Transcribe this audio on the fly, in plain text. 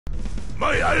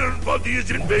My iron body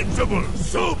is invincible,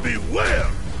 so beware!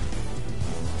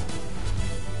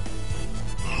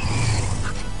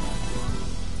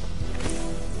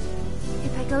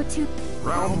 If I go to...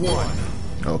 Round 1.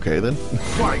 Okay, then.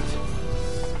 Fight!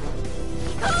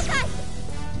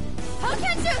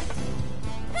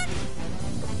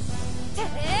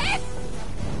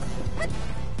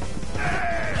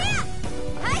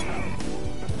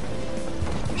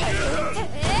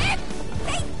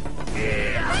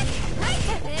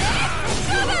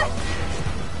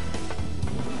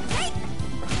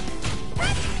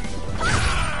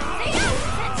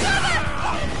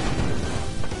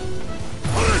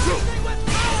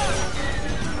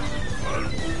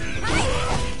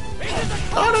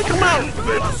 Oh, they come out! And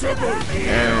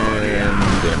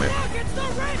damn it.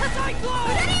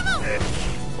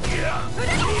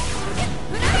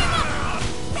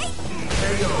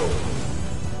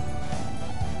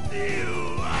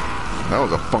 That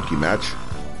was a funky match.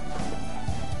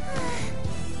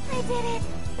 I did it.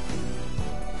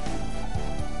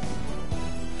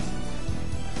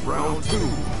 Round 2.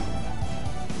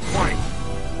 Fight!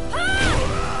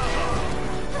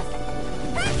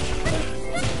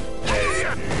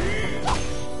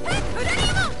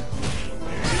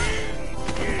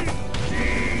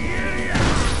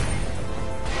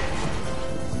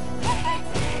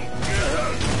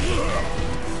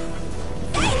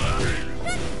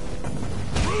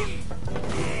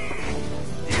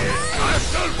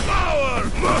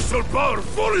 Muscle power,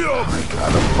 fully up! I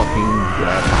gotta fucking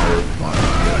grab my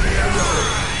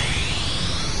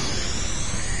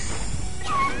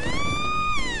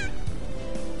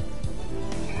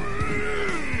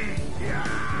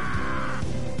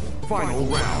Final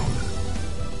round.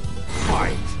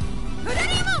 Fight!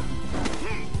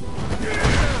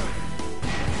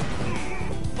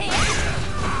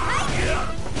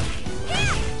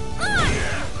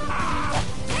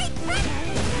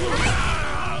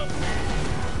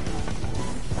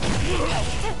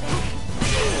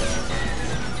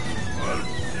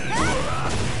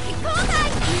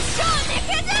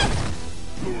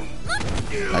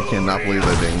 I cannot believe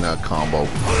that dang combo.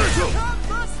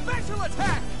 Special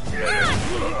attack!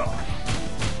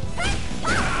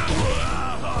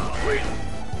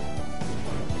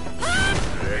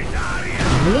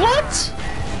 What?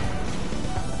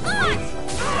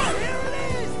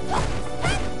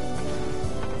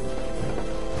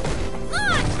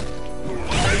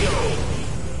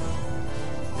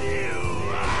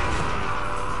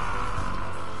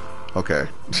 Okay.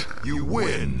 You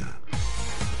win.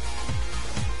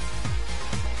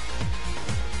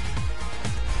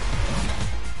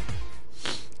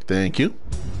 Thank you.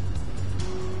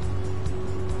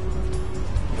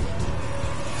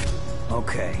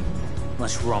 Okay,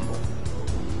 let's rumble.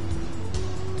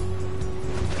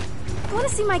 Want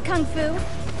to see my kung fu?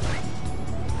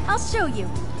 I'll show you.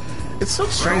 It's so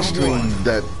strange to me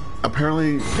that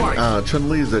apparently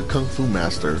Chun-Li is a kung fu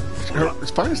master. Her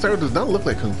fighting style does not look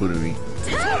like kung fu to me.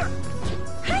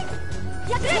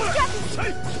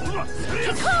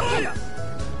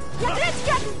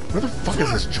 Where the fuck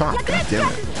is this chop? God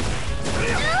damn it.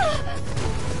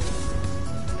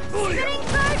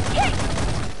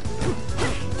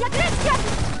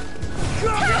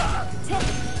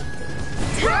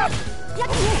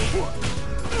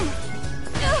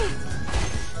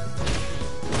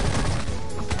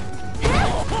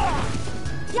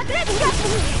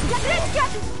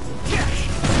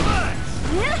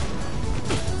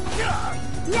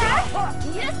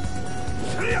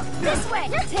 This way.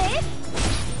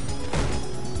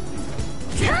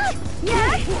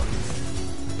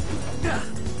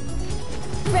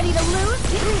 Ready to lose?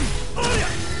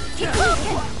 Keep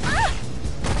looking.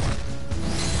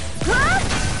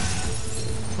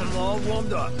 I'm all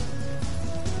warmed up.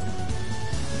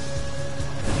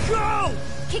 Go!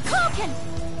 Keep cooking.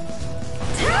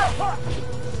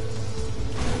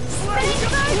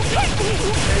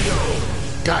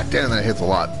 God damn, that hits a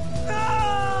lot.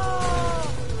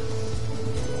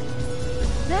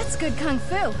 That's good kung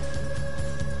fu.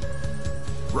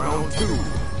 Round 2.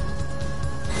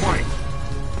 Fight!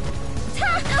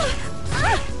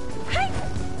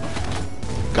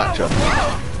 Gotcha.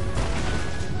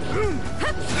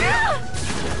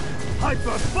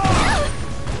 Hyper fire!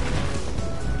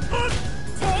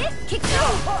 Kick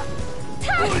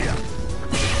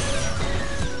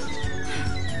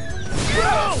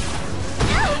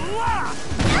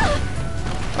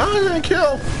Oh, you're gonna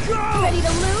kill. Ready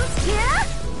to lose? Yeah?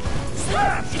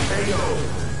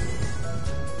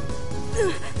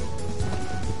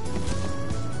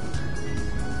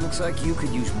 Looks like you could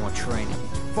use more training.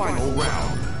 Final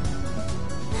round.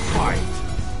 Fight!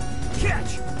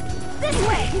 Catch! This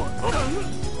way!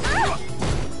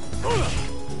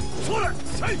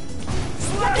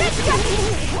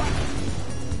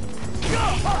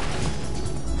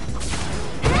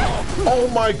 Oh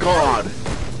my god!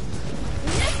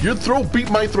 Your throw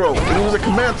beat my throw, and it was a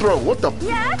command throw. What the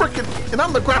frickin'? And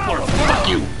I'm the grappler. Fuck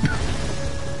you!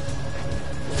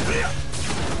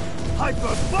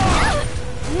 Hyper bar!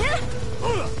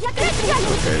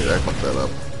 Okay, I fucked that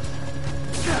up.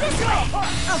 This way!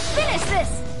 I'll finish this!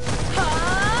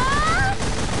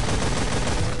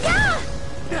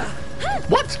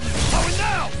 What? Power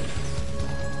now!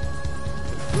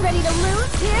 Ready to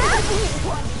lose here?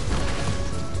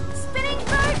 Spinning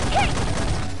bird kick!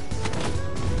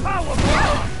 Power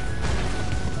bar!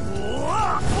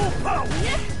 Full power!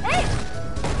 Hey!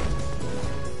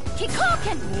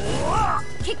 Kikoken!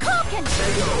 Kikoken!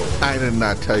 I did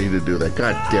not tell you to do that.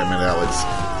 God damn it, Alex.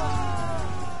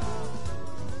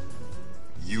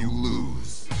 You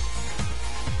lose.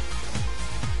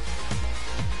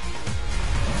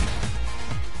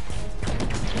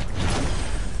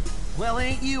 Well,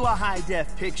 ain't you a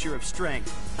high-def picture of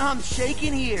strength? I'm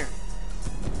shaking here.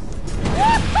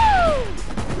 Woohoo!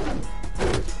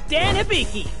 Dan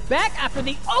Hibiki, back after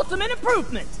the ultimate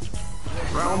improvement.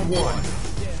 Round one.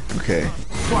 Okay.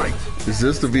 Fight. Is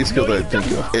this the V skill that I think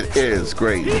of? It is.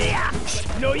 Great.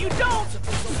 No, you don't.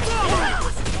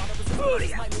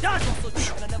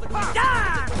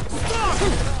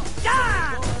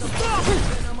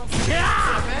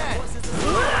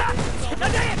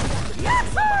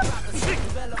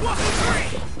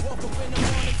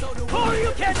 Or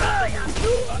you can.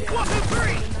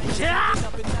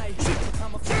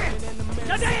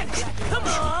 Come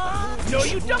on. No,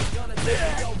 you don't.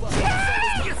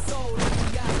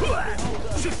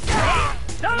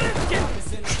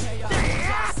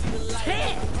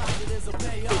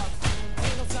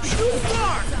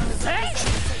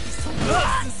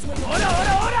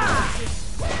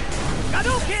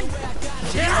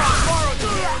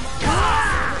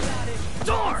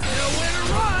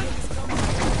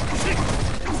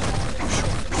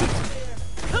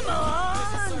 Come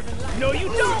on! No, you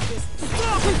don't!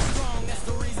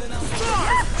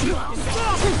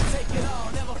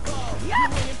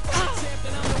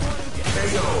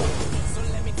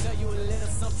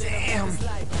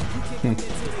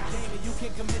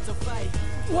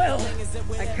 Well,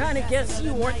 I kinda guess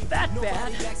you weren't that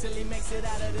bad.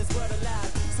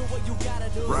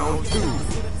 Round two.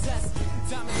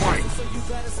 Fight.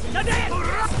 Now dance!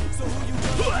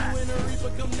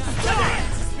 Now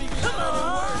dance! Come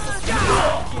on!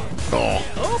 Oh.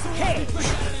 Okay!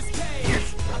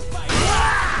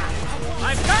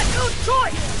 I've got no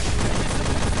choice!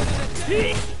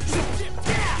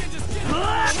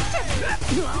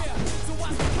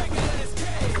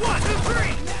 One, two,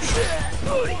 three!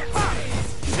 Or you can!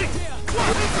 One,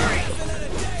 two, three!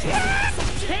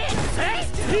 One, two,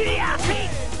 three!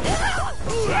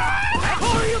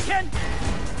 Or you can!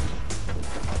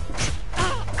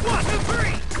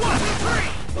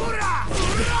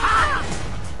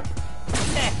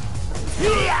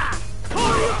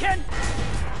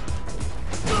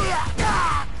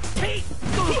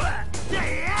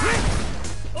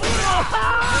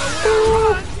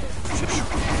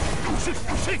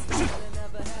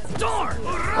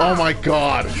 Oh my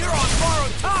god. You're on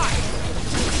borrowed time!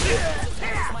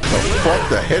 Fuck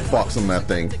the hitbox on that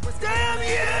thing. Damn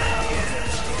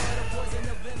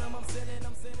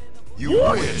you! You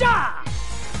win.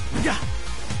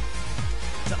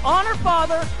 To honor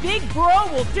father, Big Bro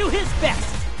will do his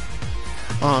best.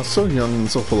 Aw, so young and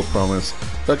so full of promise.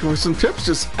 Looking for some tips?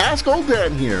 Just ask old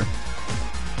Dan here.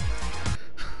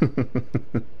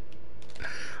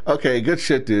 Okay, good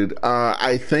shit, dude.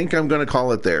 I think I'm gonna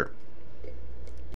call it there.